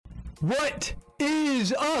What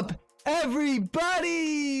is up,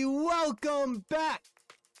 everybody? Welcome back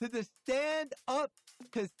to the Stand Up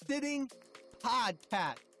to Sitting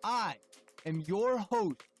podcast. I am your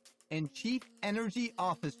host and Chief Energy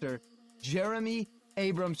Officer, Jeremy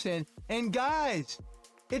Abramson. And guys,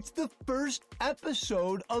 it's the first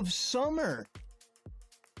episode of summer.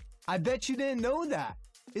 I bet you didn't know that.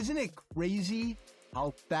 Isn't it crazy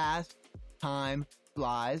how fast time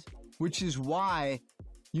flies? Which is why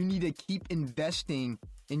you need to keep investing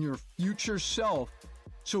in your future self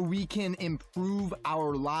so we can improve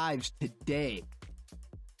our lives today.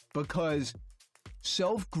 Because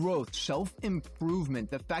self-growth, self-improvement,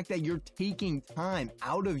 the fact that you're taking time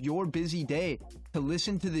out of your busy day to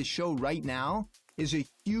listen to this show right now is a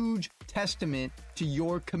huge testament to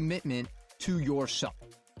your commitment to yourself.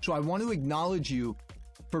 So I want to acknowledge you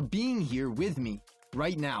for being here with me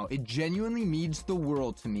right now. It genuinely means the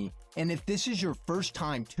world to me. And if this is your first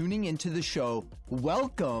time tuning into the show,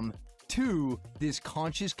 welcome to this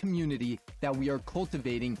conscious community that we are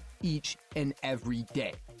cultivating each and every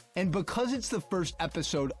day. And because it's the first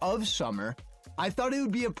episode of summer, I thought it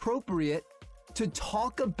would be appropriate to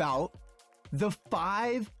talk about the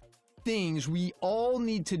 5 things we all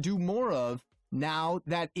need to do more of now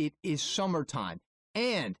that it is summertime.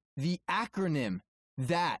 And the acronym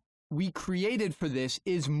that we created for this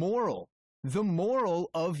is MORAL. The moral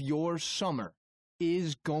of your summer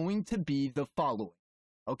is going to be the following,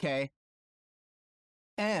 okay?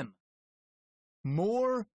 M,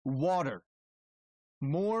 more water.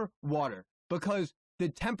 More water. Because the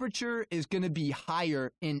temperature is going to be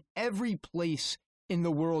higher in every place in the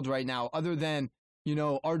world right now, other than,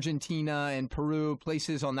 Argentina and Peru,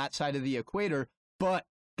 places on that side of the equator. But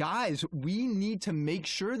guys, we need to make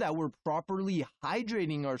sure that we're properly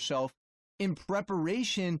hydrating ourselves in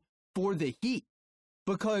preparation for the heat,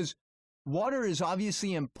 because water is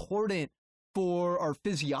obviously important for our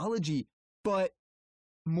physiology, but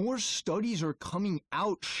more studies are coming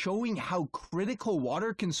out showing how critical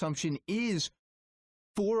water consumption is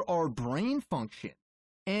for our brain function.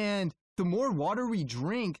 And the more water we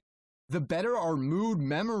drink, the better our mood,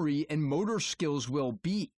 memory, and motor skills will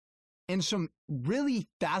be. And some really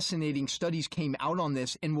fascinating studies came out on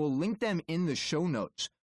this, and we'll link them in the show notes.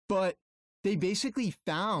 But they basically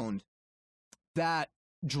found that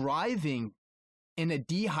driving in a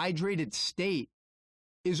dehydrated state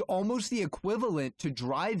is almost the equivalent to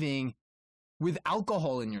driving with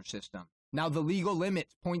alcohol in your system. Now, the legal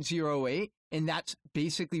limit's 0.08, and that's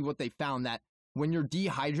basically what they found, that when you're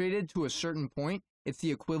dehydrated to a certain point, it's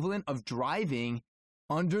the equivalent of driving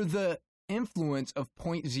under the influence of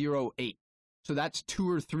 0.08. So that's 2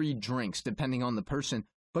 or 3 drinks, depending on the person.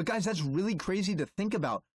 But guys, that's really crazy to think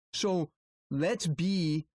about. So let's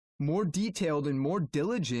be more detailed and more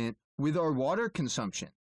diligent with our water consumption,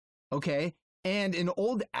 okay? And an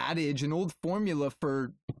old adage, an old formula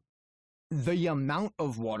for the amount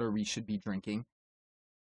of water we should be drinking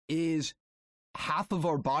is half of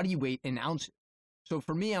our body weight in ounces. So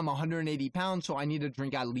for me, I'm 180 pounds, so I need to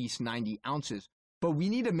drink at least 90 ounces. But we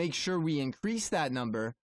need to make sure we increase that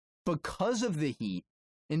number because of the heat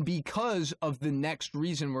and because of the next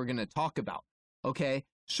reason we're going to talk about, okay?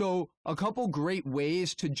 So a couple great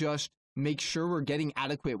ways to just make sure we're getting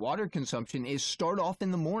adequate water consumption is start off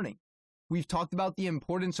in the morning. We've talked about the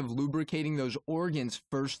importance of lubricating those organs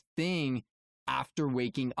first thing after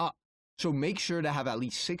waking up. So make sure to have at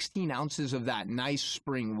least 16 ounces of that nice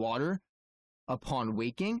spring water upon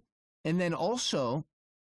waking. And then also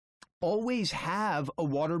always have a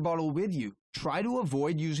water bottle with you. Try to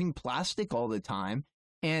avoid using plastic all the time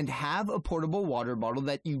and have a portable water bottle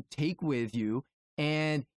that you take with you.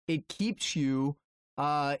 And it keeps you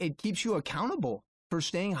accountable for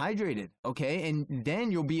staying hydrated, okay? And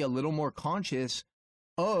then you'll be a little more conscious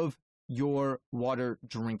of your water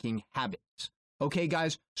drinking habits. Okay,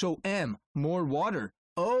 guys? So M, more water.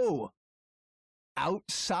 O,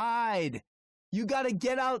 outside. You got to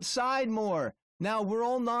get outside more. Now, we're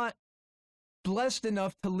all not blessed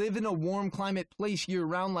enough to live in a warm climate place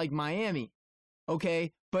year-round like Miami,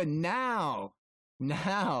 okay? But now,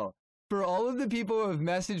 for all of the people who have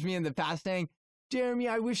messaged me in the past saying, Jeremy,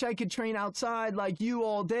 I wish I could train outside like you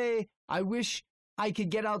all day. I wish I could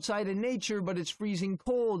get outside in nature, but it's freezing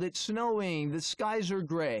cold, it's snowing, the skies are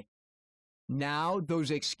gray. Now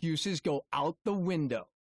those excuses go out the window,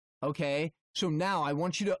 okay? So now I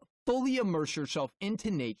want you to fully immerse yourself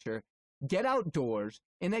into nature, get outdoors,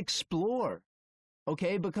 and explore,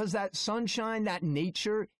 okay? Because that sunshine, that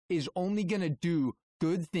nature is only going to do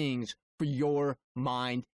good things for your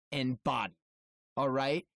mind and body, all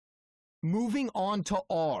right? Moving on to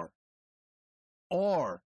R.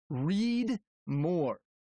 R, read more.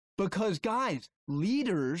 Because, guys,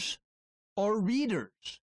 leaders are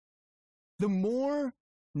readers. The more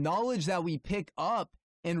knowledge that we pick up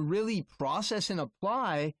and really process and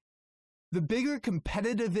apply, the bigger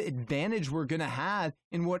competitive advantage we're going to have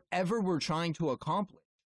in whatever we're trying to accomplish.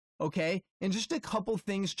 Okay? And just a couple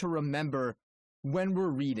things to remember when we're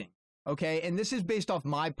reading. Okay? And this is based off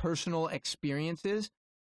my personal experiences.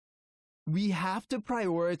 We have to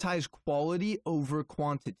prioritize quality over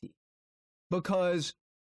quantity, because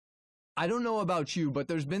I don't know about you, but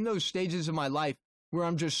there's been those stages of my life where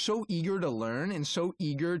I'm just so eager to learn and so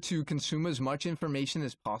eager to consume as much information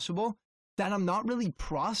as possible that I'm not really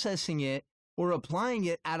processing it or applying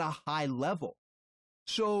it at a high level.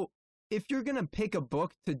 So if you're going to pick a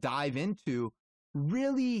book to dive into,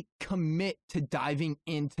 really commit to diving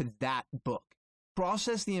into that book.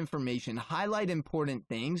 Process the information, highlight important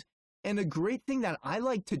things. And a great thing that I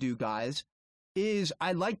like to do, guys, is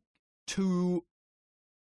I like to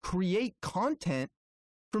create content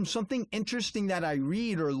from something interesting that I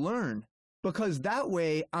read or learn, because that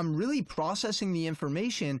way I'm really processing the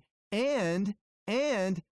information and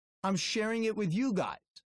I'm sharing it with you guys.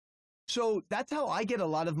 So that's how I get a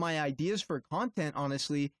lot of my ideas for content,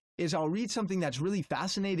 honestly, is I'll read something that's really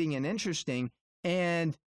fascinating and interesting,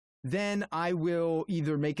 and then I will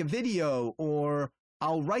either make a video or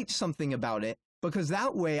I'll write something about it, because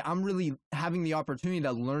that way I'm really having the opportunity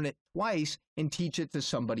to learn it twice and teach it to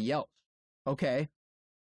somebody else. Okay?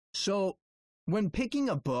 So when picking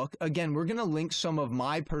a book, again, we're going to link some of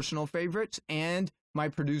my personal favorites, and my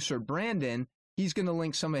producer, Brandon, he's going to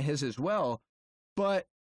link some of his as well. But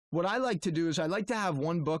what I like to do is I like to have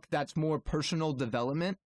one book that's more personal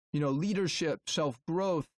development, leadership,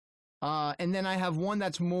 self-growth. And then I have one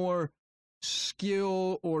that's more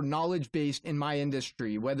skill or knowledge-based in my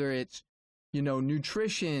industry, whether it's,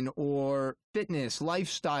 nutrition or fitness,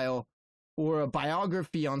 lifestyle, or a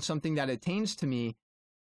biography on something that attains to me.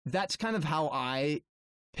 That's kind of how I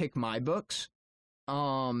pick my books.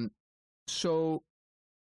 So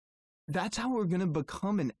that's how we're going to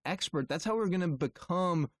become an expert. That's how we're going to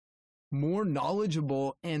become more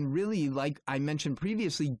knowledgeable and really, like I mentioned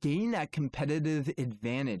previously, gain that competitive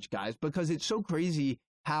advantage, guys, because it's so crazy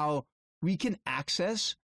how we can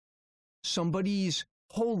access somebody's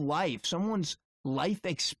whole life, someone's life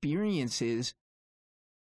experiences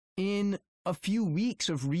in a few weeks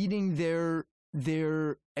of reading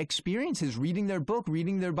their experiences, reading their book,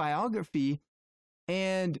 reading their biography,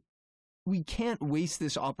 and we can't waste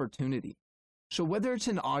this opportunity. So whether it's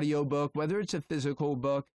an audiobook, whether it's a physical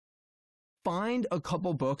book, find a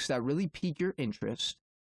couple books that really pique your interest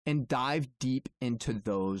and dive deep into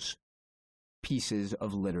those pieces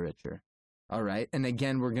of literature. All right. And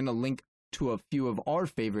again, we're going to link to a few of our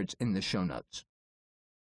favorites in the show notes.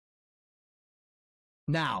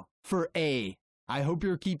 Now, for A, I hope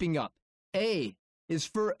you're keeping up. A is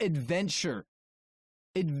for adventure.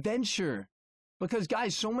 Adventure. Because,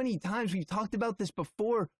 guys, so many times, we've talked about this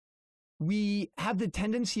before, we have the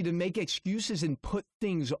tendency to make excuses and put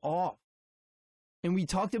things off. And we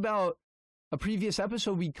talked about a previous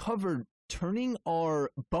episode, we covered turning our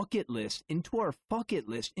bucket list into our fucket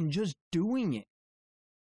list and just doing it.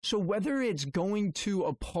 So whether it's going to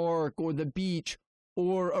a park or the beach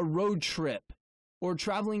or a road trip or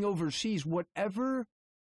traveling overseas, whatever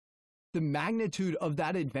the magnitude of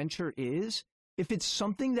that adventure is, if it's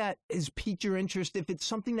something that has piqued your interest, if it's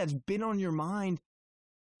something that's been on your mind,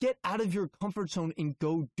 get out of your comfort zone and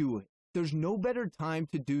go do it. There's no better time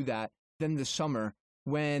to do that than the summer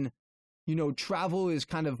when, travel is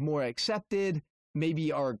kind of more accepted. Maybe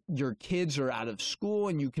your kids are out of school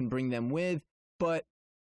and you can bring them with, but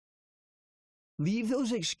leave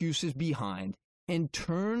those excuses behind and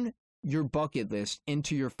turn your bucket list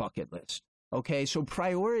into your fucket list. Okay, so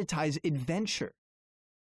prioritize adventure.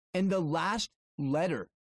 And the last letter,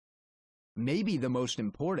 maybe the most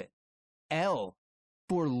important, L,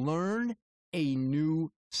 for learn a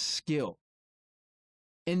new skill.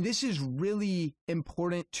 And this is really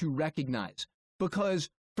important to recognize, because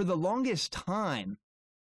for the longest time,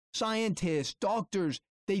 scientists, doctors,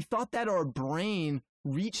 they thought that our brain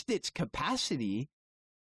reached its capacity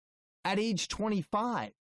at age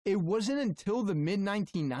 25. It wasn't until the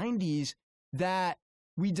mid-1990s that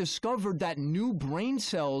we discovered that new brain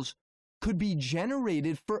cells could be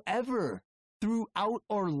generated forever throughout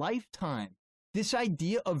our lifetime. This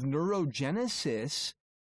idea of neurogenesis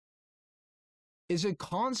is a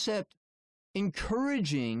concept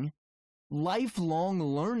encouraging lifelong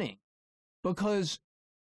learning, because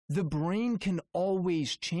the brain can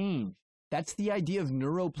always change. That's the idea of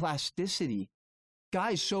neuroplasticity.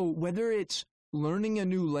 Guys, so whether it's learning a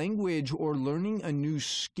new language or learning a new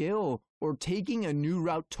skill or taking a new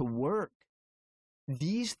route to work,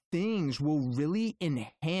 these things will really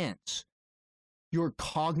enhance your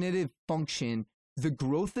cognitive function, the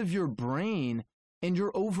growth of your brain, and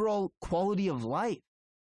your overall quality of life.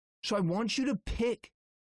 So I want you to pick,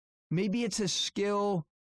 maybe it's a skill,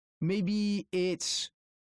 maybe it's,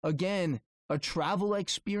 again, a travel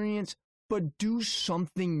experience, but do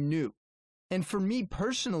something new. And for me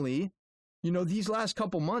personally, these last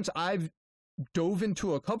couple months, I've dove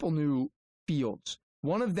into a couple new fields.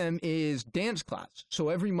 One of them is dance class. So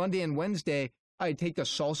every Monday and Wednesday, I take a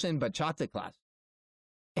salsa and bachata class.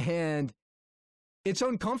 And it's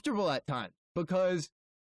uncomfortable at times because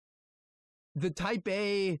the type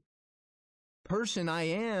A person I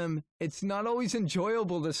am, it's not always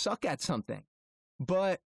enjoyable to suck at something.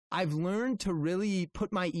 But I've learned to really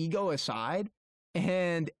put my ego aside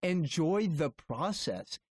and enjoy the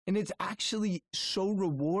process. And it's actually so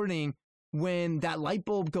rewarding when that light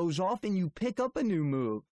bulb goes off and you pick up a new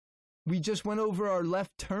move. We just went over our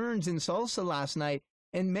left turns in salsa last night,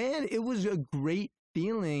 and man, it was a great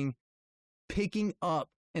feeling picking up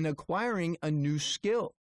and acquiring a new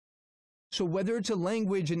skill. So whether it's a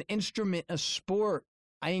language, an instrument, a sport,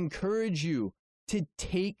 I encourage you to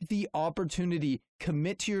take the opportunity,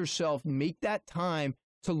 commit to yourself, make that time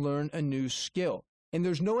to learn a new skill. And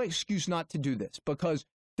there's no excuse not to do this because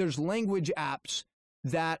there's language apps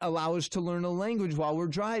that allow us to learn a language while we're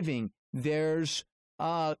driving. There's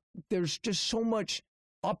just so much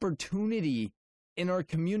opportunity in our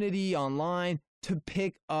community online to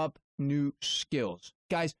pick up new skills.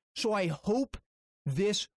 Guys, so I hope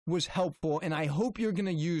this was helpful, and I hope you're going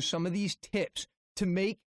to use some of these tips to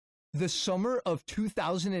make the summer of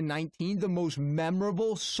 2019 the most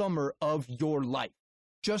memorable summer of your life.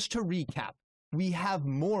 Just to recap, we have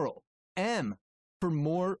moral, M for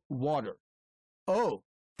more water, O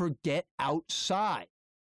for get outside,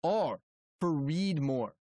 R for read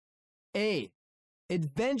more, A,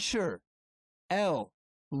 adventure, L,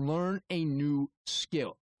 learn a new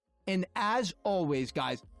skill. And as always,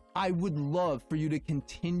 guys, I would love for you to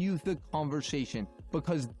continue the conversation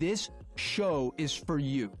because this show is for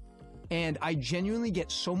you. And I genuinely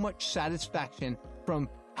get so much satisfaction from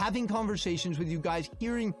having conversations with you guys,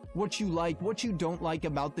 hearing what you like, what you don't like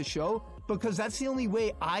about the show, because that's the only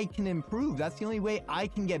way I can improve. That's the only way I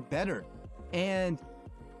can get better. And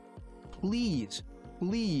please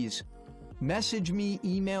message me,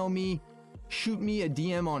 email me, shoot me a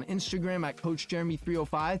DM on Instagram at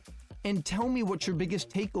CoachJeremy305 and tell me what your biggest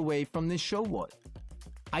takeaway from this show was.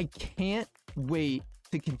 I can't wait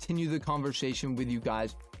to continue the conversation with you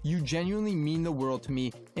guys. You genuinely mean the world to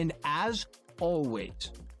me. And as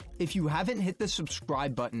always, if you haven't hit the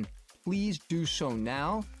subscribe button, please do so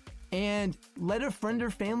now and let a friend or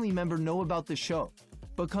family member know about the show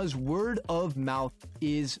because word of mouth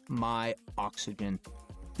is my oxygen.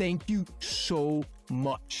 Thank you so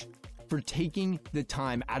much for taking the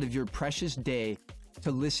time out of your precious day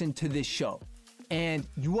to listen to this show. And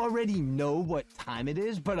you already know what time it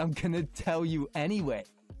is, but I'm going to tell you anyway.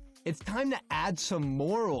 It's time to add some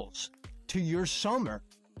morals to your summer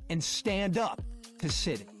and stand up to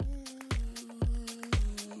sitting.